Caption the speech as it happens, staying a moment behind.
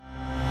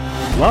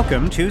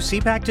Welcome to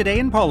CPAC Today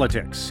in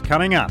Politics.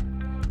 Coming up,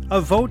 a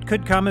vote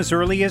could come as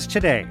early as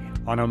today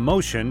on a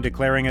motion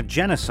declaring a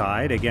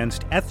genocide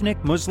against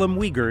ethnic Muslim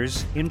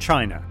Uyghurs in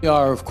China. We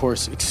are, of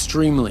course,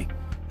 extremely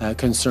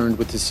concerned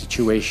with the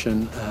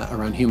situation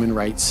around human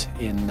rights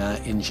in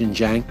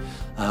Xinjiang.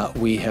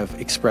 We have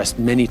expressed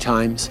many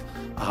times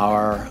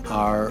our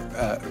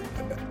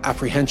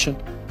apprehension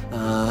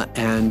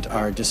and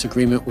our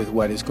disagreement with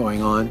what is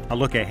going on. A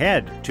look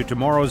ahead to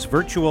tomorrow's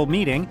virtual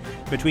meeting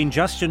between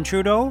Justin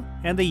Trudeau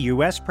and the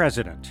U.S.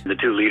 president. The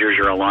two leaders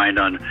are aligned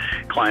on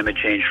climate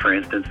change, for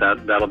instance.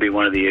 That'll be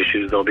one of the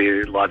issues. There'll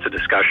be lots of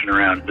discussion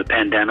around the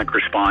pandemic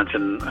response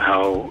and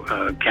how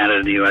Canada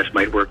and the U.S.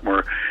 might work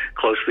more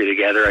closely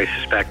together, I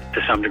suspect,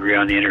 to some degree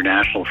on the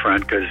international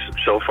front, because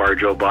so far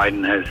Joe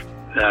Biden has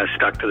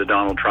stuck to the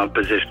Donald Trump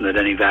position that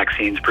any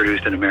vaccines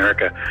produced in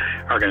America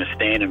are going to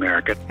stay in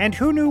America. And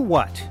who knew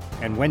what,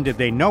 and when did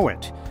they know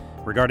it,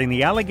 regarding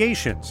the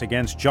allegations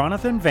against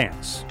Jonathan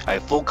Vance? I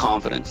have full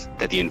confidence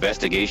that the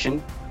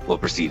investigation will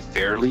proceed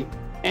fairly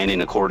and in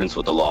accordance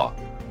with the law.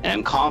 And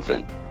I'm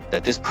confident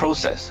that this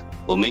process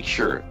will make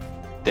sure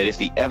that if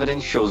the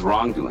evidence shows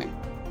wrongdoing,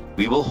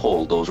 we will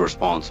hold those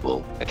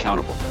responsible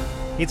accountable.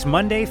 It's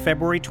Monday,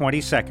 February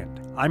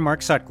 22nd. I'm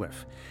Mark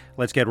Sutcliffe.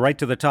 Let's get right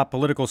to the top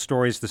political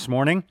stories this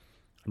morning.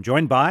 I'm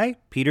joined by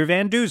Peter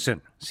Van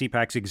Dusen,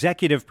 CPAC's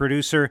executive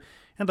producer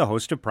and the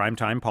host of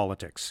Primetime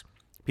Politics.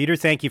 Peter,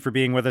 thank you for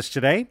being with us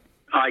today.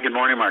 Hi, good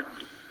morning, Mark.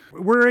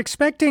 We're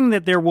expecting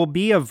that there will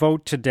be a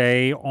vote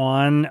today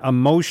on a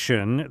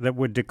motion that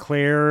would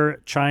declare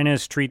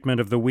China's treatment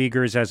of the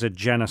Uyghurs as a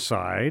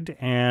genocide,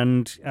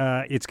 and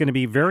it's going to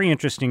be very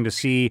interesting to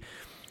see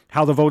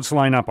how the votes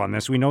line up on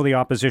this. We know the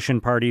opposition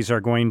parties are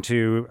going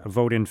to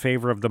vote in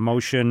favor of the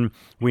motion.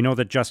 We know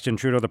that Justin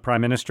Trudeau, the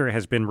Prime Minister,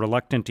 has been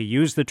reluctant to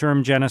use the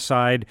term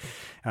genocide.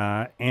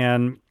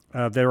 And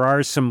there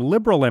are some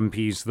Liberal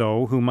MPs,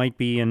 though, who might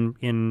be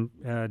in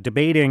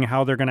debating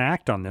how they're going to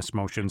act on this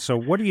motion. So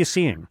what are you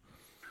seeing?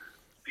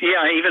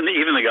 Yeah, even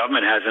the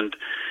government hasn't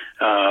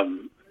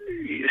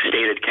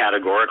stated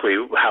categorically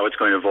how it's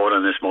going to vote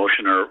on this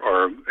motion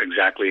or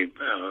exactly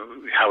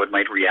how it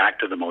might react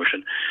to the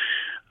motion.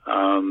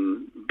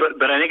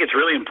 But I think it's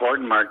really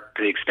important, Mark,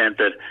 to the extent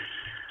that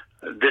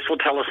this will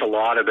tell us a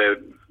lot about,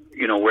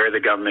 where the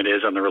government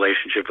is on the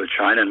relationship with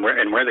China and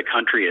where the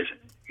country is.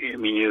 I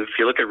mean, if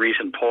you look at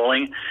recent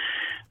polling,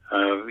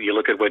 you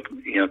look at what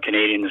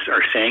Canadians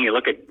are saying. You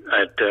look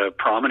at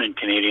prominent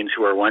Canadians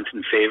who are once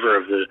in favor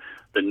of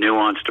the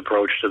nuanced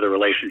approach to the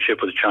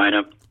relationship with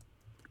China.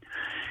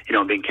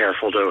 Being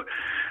careful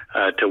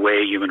to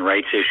weigh human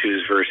rights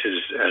issues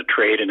versus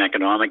trade and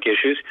economic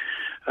issues.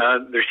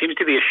 There seems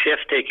to be a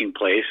shift taking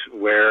place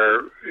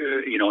where,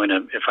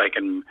 if I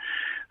can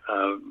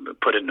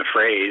put it in a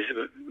phrase,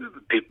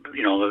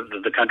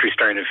 the country's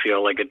starting to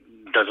feel like it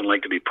doesn't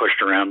like to be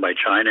pushed around by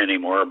China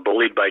anymore, or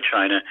bullied by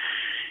China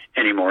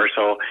anymore.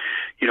 So,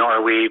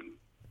 are we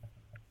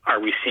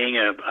seeing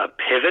a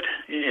pivot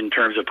in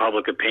terms of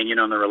public opinion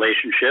on the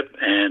relationship,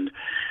 and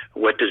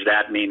what does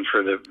that mean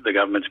for the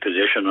government's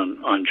position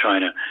on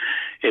China?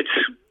 It's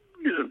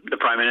the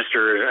Prime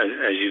Minister,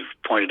 as you've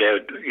pointed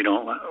out,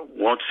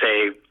 won't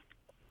say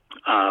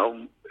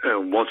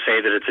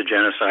that it's a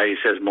genocide. He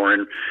says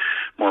more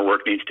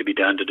work needs to be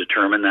done to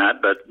determine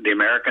that. But the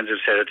Americans have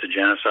said it's a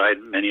genocide.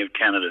 Many of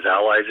Canada's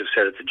allies have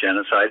said it's a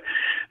genocide.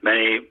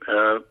 Many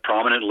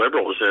prominent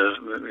Liberals,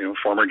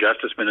 former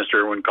Justice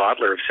Minister Irwin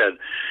Cotler, have said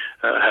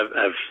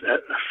have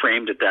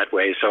framed it that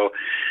way. So.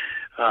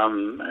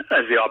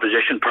 As the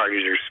opposition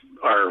parties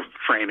are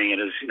framing it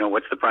as,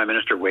 what's the Prime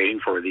Minister waiting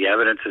for? The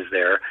evidence is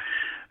there,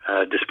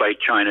 despite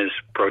China's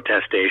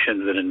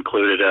protestations that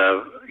included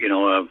a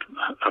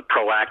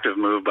proactive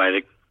move by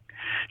the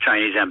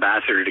Chinese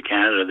ambassador to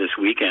Canada this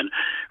weekend,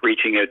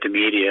 reaching out to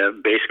media,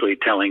 basically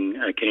telling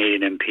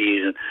Canadian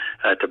MPs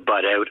to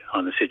butt out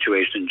on the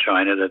situation in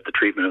China, that the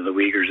treatment of the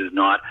Uyghurs is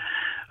not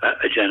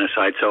a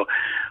genocide. So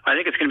I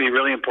think it's going to be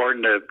really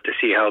important to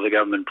see how the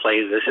government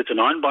plays this. It's a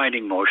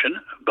non-binding motion,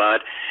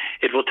 but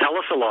it will tell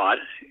us a lot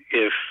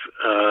if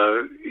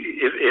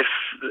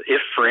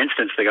for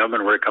instance, the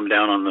government were to come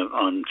down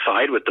on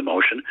side with the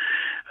motion.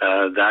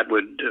 That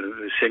would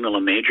signal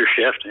a major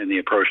shift in the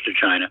approach to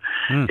China.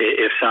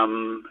 If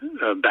some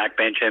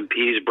backbench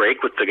MPs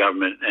break with the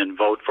government and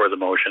vote for the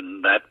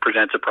motion, that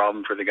presents a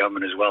problem for the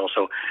government as well.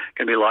 So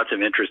going to be lots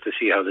of interest to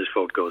see how this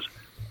vote goes.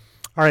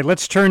 All right,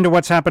 let's turn to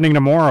what's happening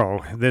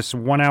tomorrow. This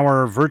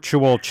 1-hour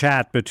virtual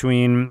chat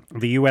between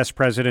the U.S.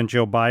 President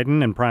Joe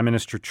Biden and Prime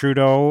Minister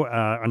Trudeau.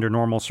 Under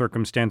normal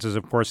circumstances,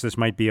 of course, this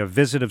might be a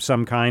visit of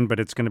some kind, but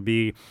it's going to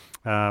be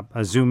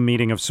a Zoom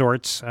meeting of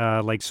sorts,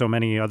 like so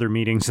many other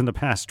meetings in the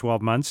past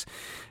 12 months.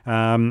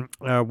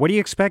 What do you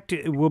expect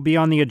will be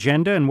on the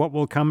agenda, and what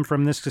will come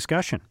from this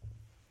discussion?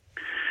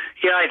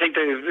 Yeah, I think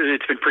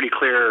it's been pretty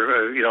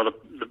clear,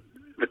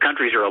 the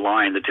countries are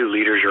aligned. The two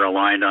leaders are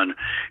aligned on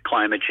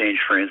climate change,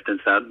 for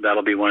instance.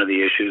 That'll be one of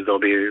the issues. There'll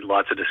be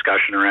lots of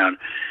discussion around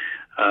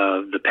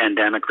the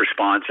pandemic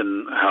response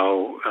and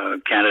how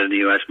Canada and the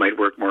U.S. might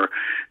work more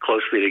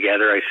closely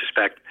together. I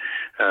suspect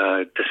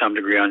to some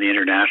degree on the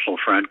international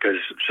front, because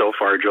so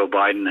far Joe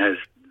Biden has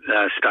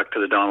stuck to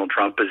the Donald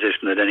Trump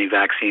position that any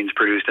vaccines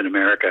produced in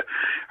America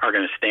are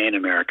going to stay in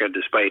America,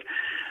 despite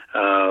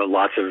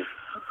lots of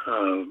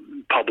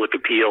public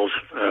appeals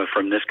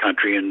from this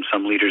country and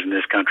some leaders in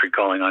this country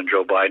calling on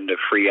Joe Biden to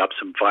free up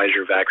some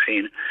Pfizer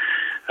vaccine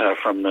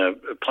from the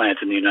plant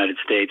in the United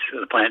States,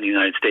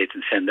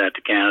 and send that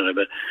to Canada.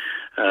 But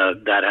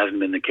that hasn't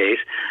been the case.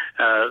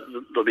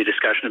 There'll be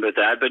discussion about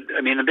that. But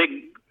I mean,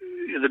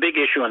 the big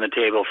issue on the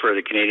table for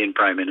the Canadian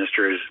Prime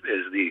Minister is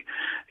the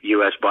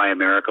U.S. Buy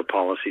America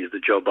policies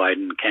that Joe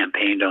Biden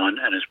campaigned on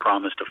and has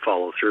promised to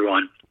follow through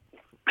on,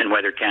 and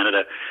whether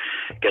Canada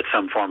gets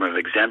some form of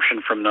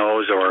exemption from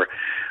those, or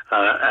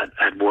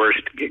at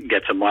worst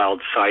gets a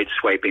mild side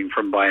swiping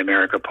from Buy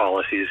America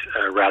policies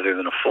rather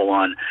than a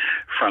full-on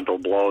frontal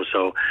blow.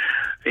 So,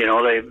 you know,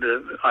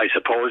 I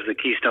suppose the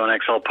Keystone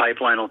XL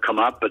pipeline will come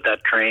up, but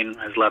that train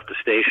has left the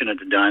station.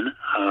 It's done.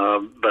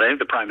 But I think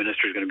the Prime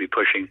Minister is going to be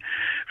pushing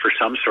for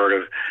some sort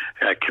of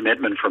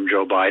commitment from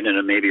Joe Biden, and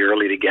it may be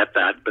early to get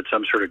that, but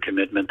some sort of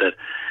commitment that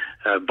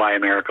Buy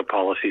America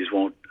policies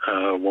won't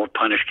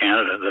punish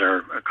Canada, that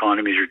our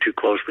economies are too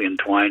closely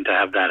entwined to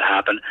have that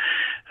happen.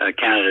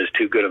 Canada is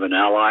too good of an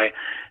ally,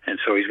 and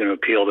so he's going to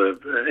appeal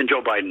to, and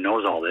Joe Biden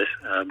knows all this,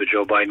 but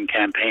Joe Biden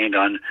campaigned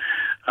on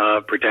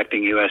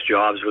protecting U.S.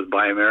 jobs with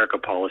Buy America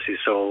policies.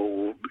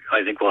 So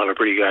I think we'll have a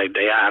pretty good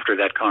idea after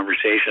that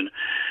conversation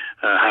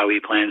how he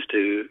plans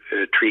to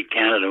treat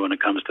Canada when it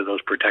comes to those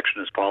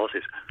protectionist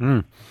policies.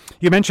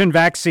 You mentioned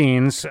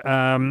vaccines.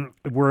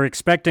 We're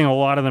expecting a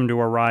lot of them to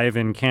arrive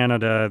in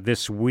Canada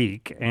this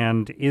week.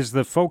 And is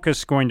the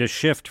focus going to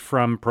shift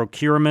from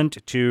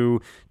procurement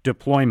to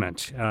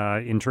deployment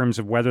in terms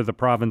of whether the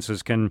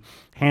provinces can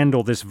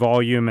handle this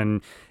volume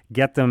and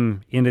get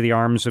them into the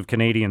arms of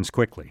Canadians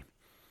quickly?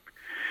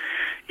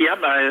 Yeah,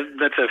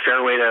 that's a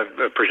fair way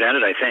to present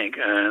it, I think.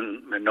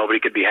 And nobody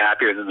could be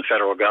happier than the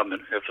federal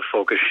government if the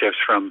focus shifts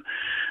from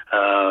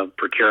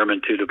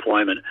procurement to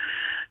deployment.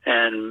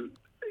 And,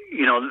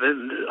 you know,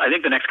 I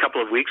think the next couple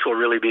of weeks will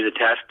really be the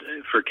test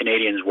for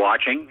Canadians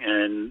watching.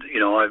 And, you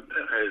know, as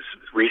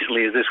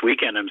recently as this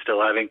weekend, I'm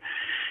still having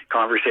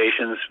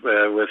conversations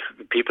with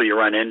people you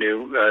run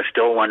into,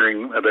 still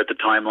wondering about the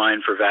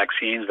timeline for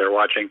vaccines. They're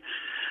watching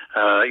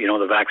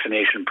the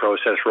vaccination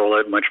process roll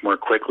out much more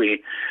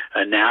quickly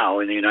now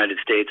in the United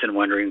States, and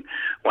wondering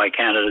why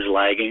Canada is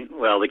lagging.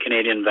 Well, the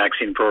Canadian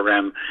vaccine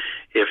program,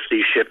 if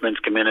these shipments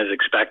come in as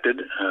expected,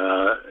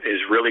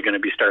 is really going to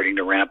be starting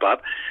to ramp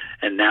up.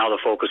 And now the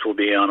focus will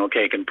be on,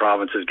 okay, can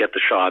provinces get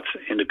the shots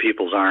into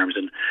people's arms?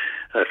 And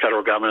the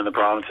federal government and the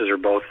provinces are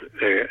both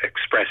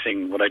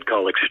expressing what I'd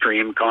call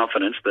extreme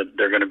confidence that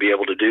they're going to be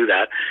able to do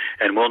that.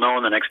 And we'll know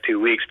in the next 2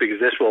 weeks, because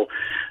this will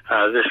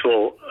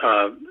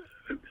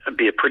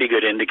be a pretty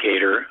good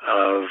indicator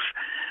of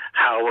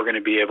how we're going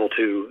to be able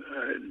to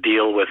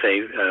deal with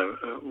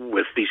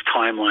these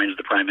timelines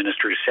the Prime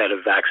Minister has set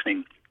of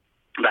vaccinating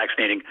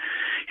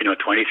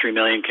 23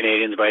 million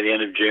Canadians by the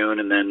end of June,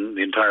 and then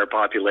the entire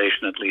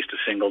population at least a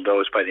single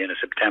dose by the end of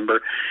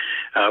September.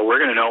 We're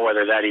going to know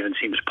whether that even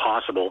seems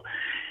possible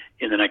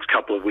in the next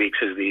couple of weeks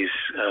as these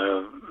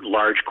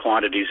large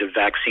quantities of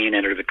vaccine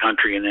enter the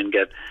country and then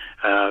get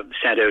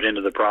sent out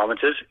into the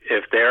provinces.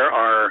 If there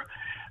are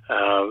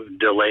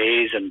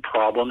delays and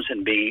problems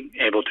in being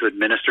able to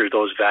administer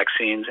those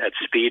vaccines at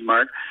speed,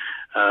 Mark,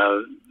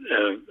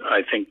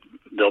 I think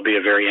there'll be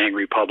a very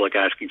angry public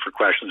asking for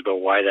questions about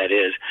why that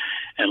is,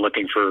 and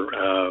looking for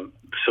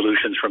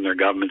solutions from their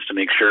governments to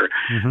make sure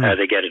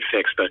they get it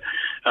fixed. But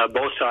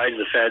both sides,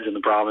 the feds and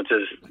the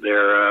provinces,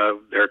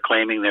 they're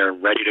claiming they're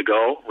ready to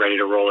go, ready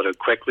to roll it out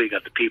quickly,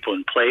 got the people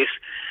in place,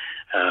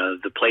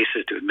 the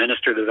places to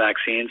administer the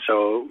vaccine.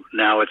 So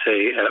now it's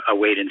a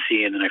wait and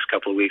see in the next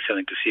couple of weeks, I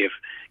think, to see if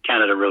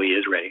Canada really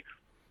is ready.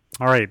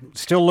 All right.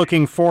 Still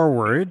looking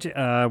forward.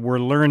 We're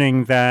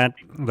learning that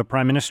the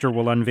Prime Minister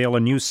will unveil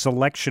a new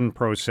selection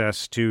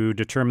process to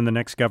determine the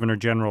next Governor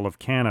General of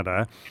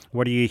Canada.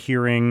 What are you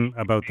hearing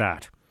about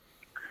that?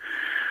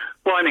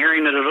 Well, I'm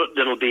hearing that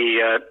it'll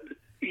be,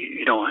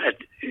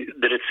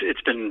 that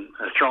it's been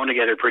thrown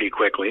together pretty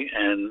quickly,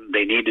 and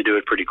they need to do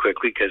it pretty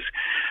quickly because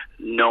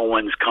no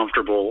one's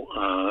comfortable,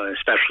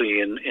 especially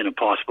in a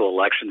possible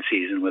election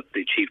season, with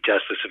the Chief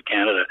Justice of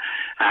Canada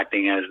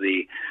acting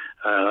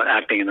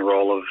in the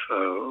role of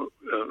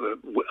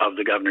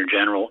the Governor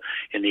General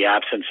in the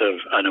absence of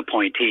an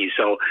appointee.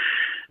 So,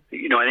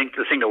 I think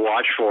the thing to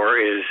watch for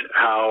is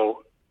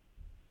how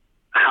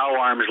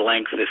arm's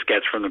length this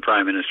gets from the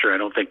Prime Minister. I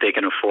don't think they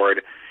can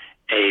afford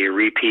a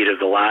repeat of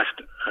the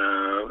last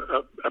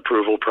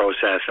approval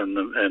process and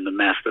the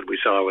mess that we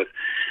saw with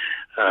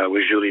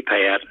Julie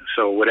Payette.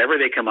 So whatever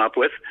they come up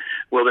with,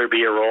 will there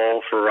be a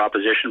role for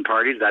opposition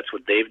parties? That's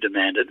what they've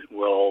demanded.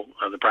 Will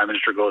the Prime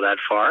Minister go that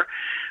far?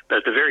 But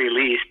at the very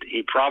least,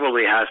 he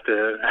probably has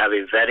to have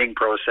a vetting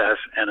process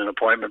and an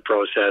appointment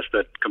process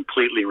that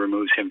completely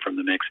removes him from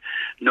the mix.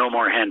 No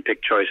more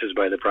hand-picked choices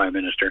by the Prime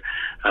Minister.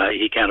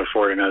 He can't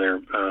afford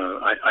another,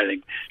 I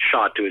think,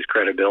 shot to his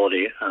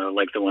credibility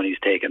like the one he's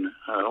taken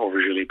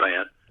over Julie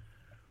Payette.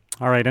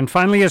 All right. And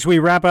finally, as we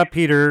wrap up,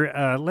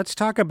 Peter, let's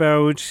talk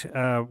about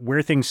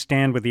where things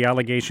stand with the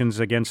allegations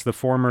against the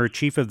former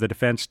Chief of the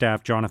Defense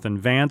Staff, Jonathan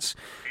Vance.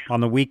 On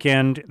the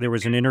weekend, there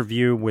was an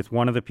interview with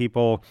one of the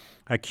people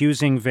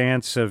accusing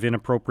Vance of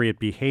inappropriate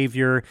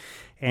behavior.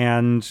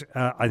 And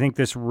I think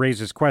this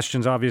raises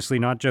questions, obviously,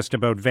 not just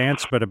about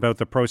Vance, but about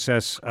the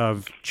process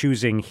of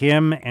choosing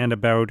him and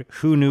about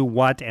who knew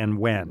what and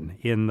when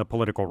in the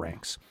political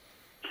ranks.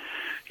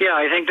 Yeah,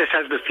 I think this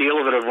has the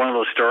feel of it of one of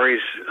those stories,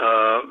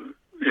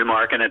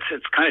 Mark, and it's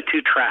kind of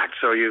two tracks.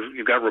 So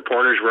you've got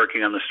reporters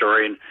working on the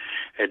story and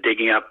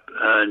digging up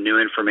new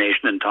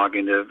information and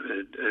talking to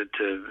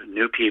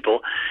new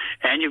people,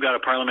 and you've got a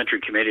parliamentary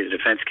committee. The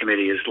Defense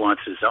Committee has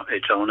launched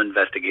its own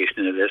investigation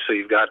into this. So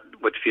you've got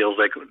what feels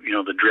like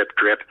the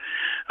drip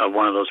of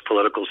one of those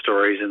political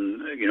stories,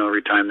 and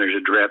every time there's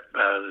a drip,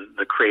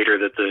 the crater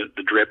that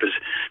the drip is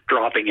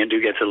dropping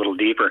into gets a little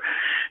deeper,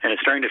 and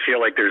it's starting to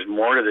feel like there's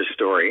more to this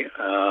story,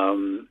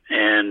 and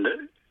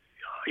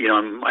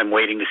I'm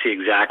waiting to see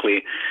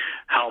exactly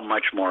how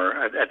much more.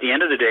 At the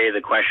end of the day,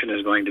 the question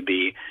is going to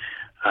be,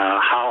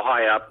 how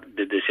high up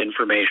did this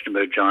information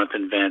about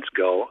Jonathan Vance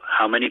go?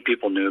 How many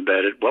people knew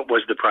about it? What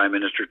was the Prime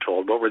Minister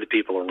told? What were the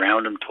people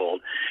around him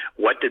told?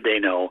 What did they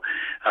know?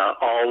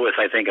 All with,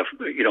 I think,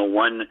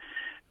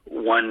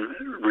 one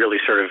really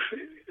sort of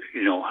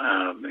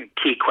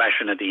key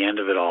question at the end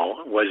of it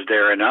all. Was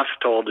there enough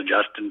told to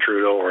Justin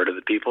Trudeau or to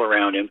the people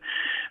around him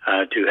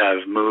to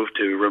have moved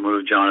to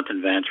remove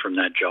Jonathan Vance from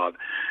that job?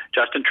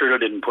 Justin Trudeau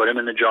didn't put him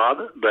in the job,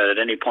 but at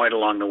any point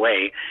along the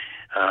way,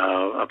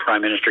 a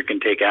Prime Minister can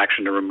take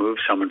action to remove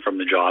someone from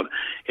the job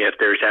if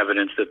there's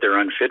evidence that they're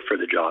unfit for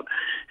the job.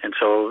 And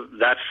so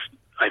that's,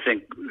 I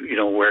think,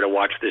 where to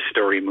watch this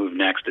story move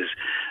next is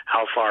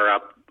how far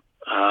up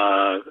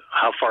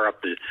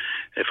the,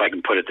 if I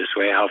can put it this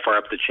way, how far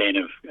up the chain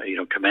of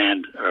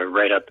command, or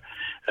right up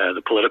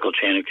the political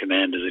chain of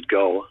command does it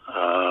go,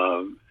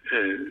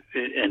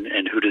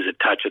 and who does it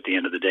touch at the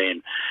end of the day?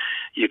 And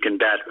you can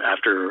bet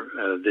after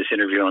this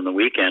interview on the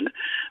weekend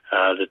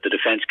that the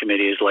Defense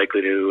Committee is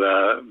likely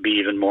to be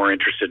even more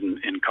interested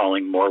in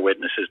calling more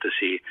witnesses to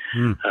see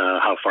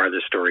how far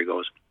this story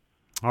goes.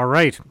 All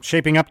right.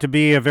 Shaping up to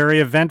be a very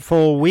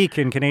eventful week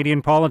in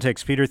Canadian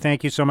politics. Peter,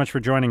 thank you so much for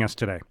joining us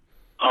today.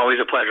 Always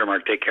a pleasure,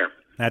 Mark. Take care.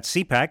 That's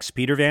CPAC's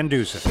Peter Van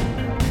Dusen.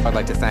 I'd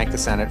like to thank the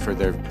Senate for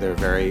their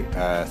very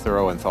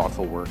thorough and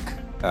thoughtful work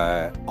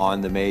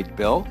on the MAID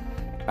bill.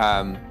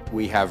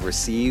 We have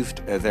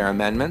received their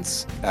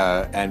amendments,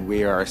 and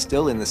we are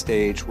still in the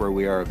stage where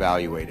we are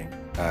evaluating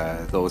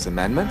those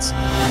amendments.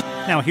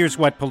 Now, here's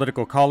what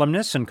political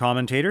columnists and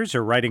commentators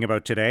are writing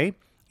about today.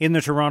 In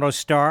the Toronto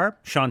Star,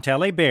 Chantal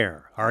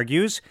Hébert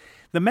argues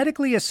the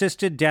medically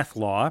assisted death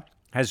law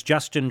has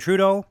Justin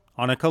Trudeau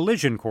on a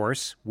collision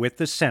course with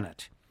the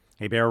Senate.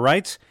 Hébert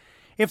writes,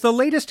 if the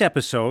latest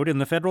episode in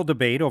the federal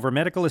debate over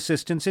medical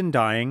assistance in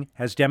dying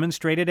has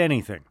demonstrated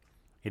anything,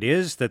 it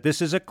is that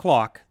this is a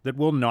clock that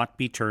will not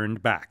be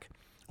turned back.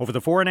 Over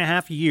the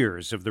 4.5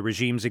 years of the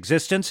regime's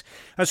existence,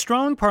 a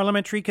strong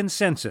parliamentary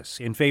consensus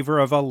in favor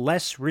of a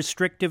less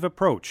restrictive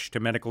approach to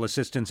medical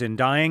assistance in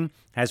dying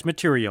has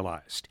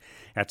materialized.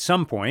 At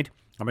some point,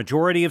 a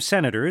majority of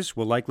senators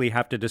will likely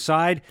have to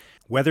decide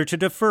whether to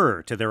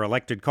defer to their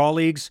elected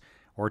colleagues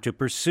or to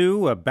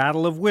pursue a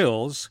battle of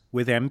wills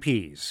with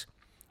MPs.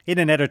 In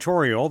an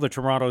editorial, the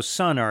Toronto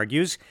Sun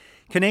argues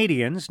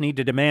Canadians need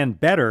to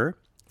demand better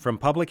from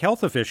public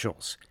health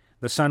officials.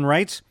 The Sun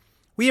writes,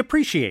 we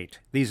appreciate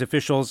these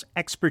officials'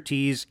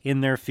 expertise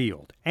in their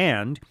field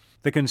and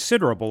the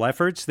considerable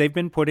efforts they've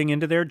been putting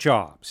into their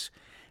jobs.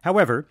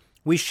 However,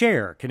 we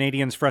share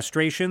Canadians'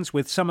 frustrations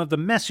with some of the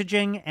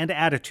messaging and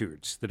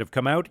attitudes that have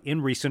come out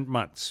in recent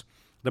months.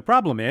 The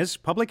problem is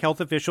public health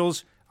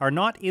officials are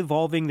not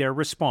evolving their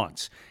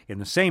response in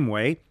the same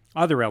way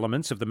other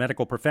elements of the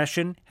medical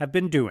profession have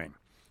been doing.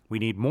 We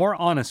need more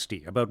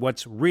honesty about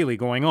what's really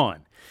going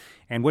on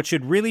and what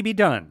should really be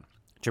done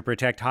to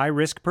protect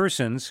high-risk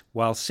persons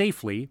while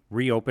safely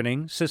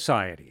reopening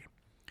society.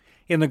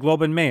 In the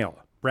Globe and Mail,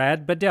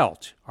 Brad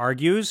Badelt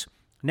argues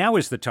now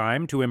is the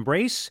time to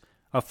embrace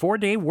a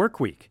 4-day work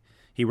week.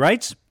 He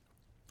writes,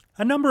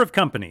 a number of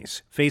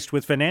companies faced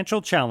with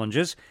financial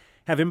challenges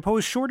have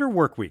imposed shorter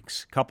work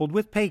weeks coupled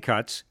with pay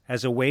cuts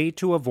as a way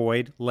to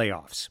avoid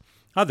layoffs.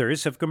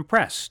 Others have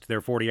compressed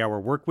their 40-hour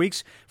work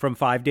weeks from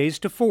 5 days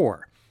to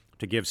 4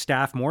 to give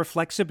staff more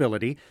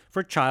flexibility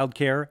for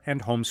childcare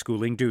and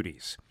homeschooling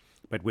duties.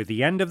 But with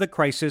the end of the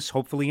crisis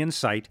hopefully in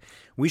sight,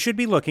 we should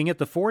be looking at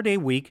the 4-day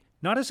week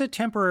not as a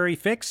temporary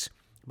fix,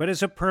 but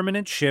as a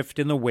permanent shift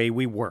in the way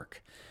we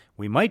work.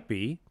 We might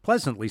be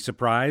pleasantly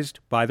surprised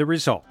by the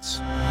results.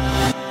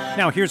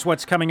 Now, here's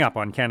what's coming up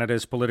on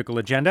Canada's political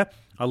agenda.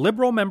 A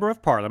Liberal Member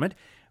of Parliament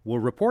will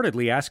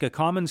reportedly ask a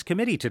Commons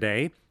committee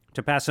today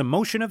to pass a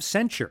motion of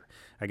censure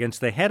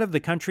against the head of the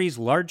country's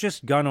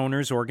largest gun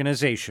owners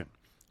organization.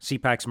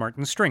 CPAC's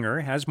Martin Stringer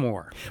has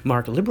more.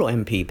 Mark, Liberal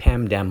MP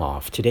Pam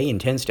Damoff today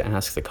intends to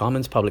ask the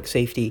Commons Public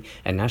Safety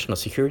and National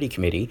Security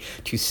Committee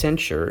to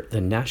censure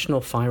the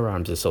National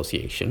Firearms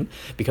Association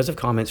because of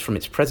comments from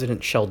its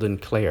president, Sheldon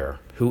Clare,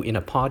 who in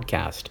a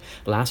podcast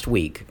last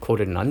week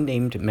quoted an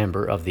unnamed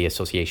member of the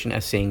association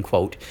as saying,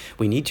 quote,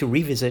 "We need to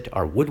revisit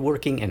our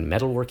woodworking and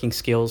metalworking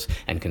skills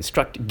and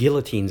construct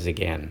guillotines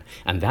again,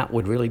 and that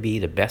would really be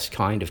the best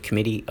kind of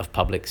committee of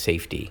public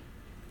safety."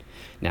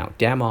 Now,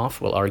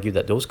 Damoff will argue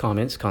that those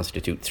comments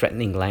constitute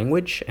threatening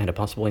language and a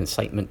possible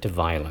incitement to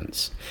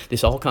violence.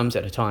 This all comes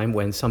at a time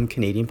when some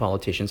Canadian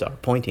politicians are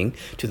pointing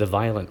to the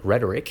violent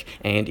rhetoric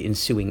and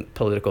ensuing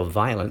political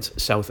violence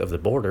south of the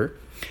border,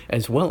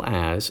 as well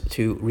as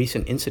to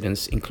recent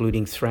incidents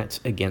including threats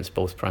against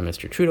both Prime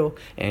Minister Trudeau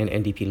and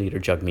NDP leader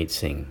Jagmeet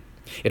Singh.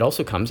 It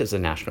also comes as the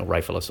National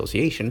Rifle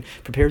Association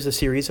prepares a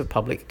series of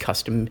public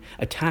custom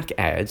attack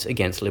ads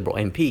against Liberal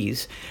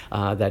MPs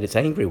that it's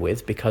angry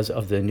with because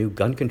of the new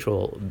gun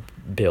control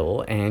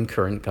bill and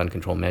current gun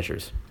control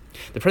measures.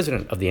 The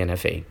president of the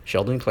NFA,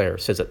 Sheldon Clare,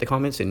 says that the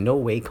comments in no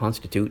way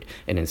constitute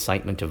an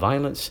incitement to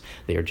violence.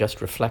 They are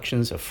just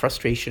reflections of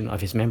frustration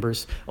of his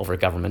members over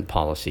government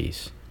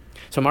policies.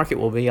 So, Mark, it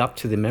will be up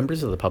to the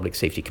members of the Public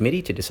Safety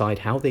Committee to decide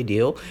how they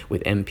deal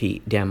with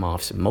MP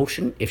Damoff's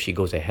motion if she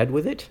goes ahead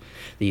with it.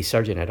 The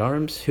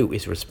Sergeant-at-Arms, who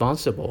is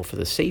responsible for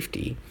the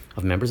safety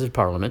of members of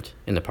Parliament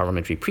in the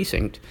parliamentary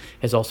precinct,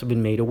 has also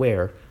been made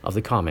aware of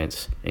the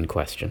comments in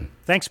question.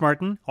 Thanks,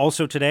 Martin.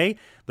 Also today,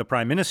 the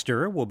Prime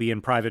Minister will be in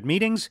private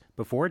meetings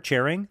before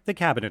chairing the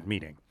Cabinet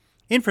meeting.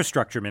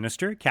 Infrastructure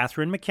Minister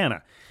Catherine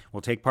McKenna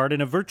will take part in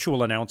a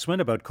virtual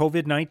announcement about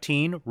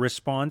COVID-19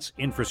 response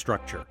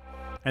infrastructure.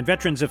 And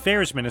Veterans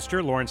Affairs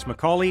Minister Lawrence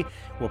MacAulay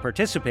will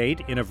participate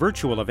in a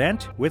virtual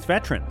event with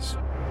veterans.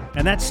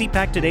 And that's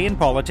CPAC Today in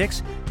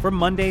Politics for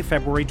Monday,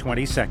 February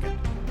 22nd.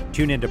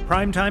 Tune into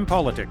Primetime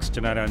Politics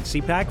tonight on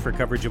CPAC for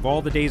coverage of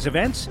all the day's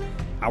events.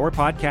 Our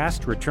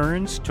podcast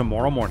returns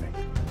tomorrow morning.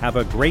 Have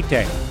a great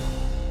day.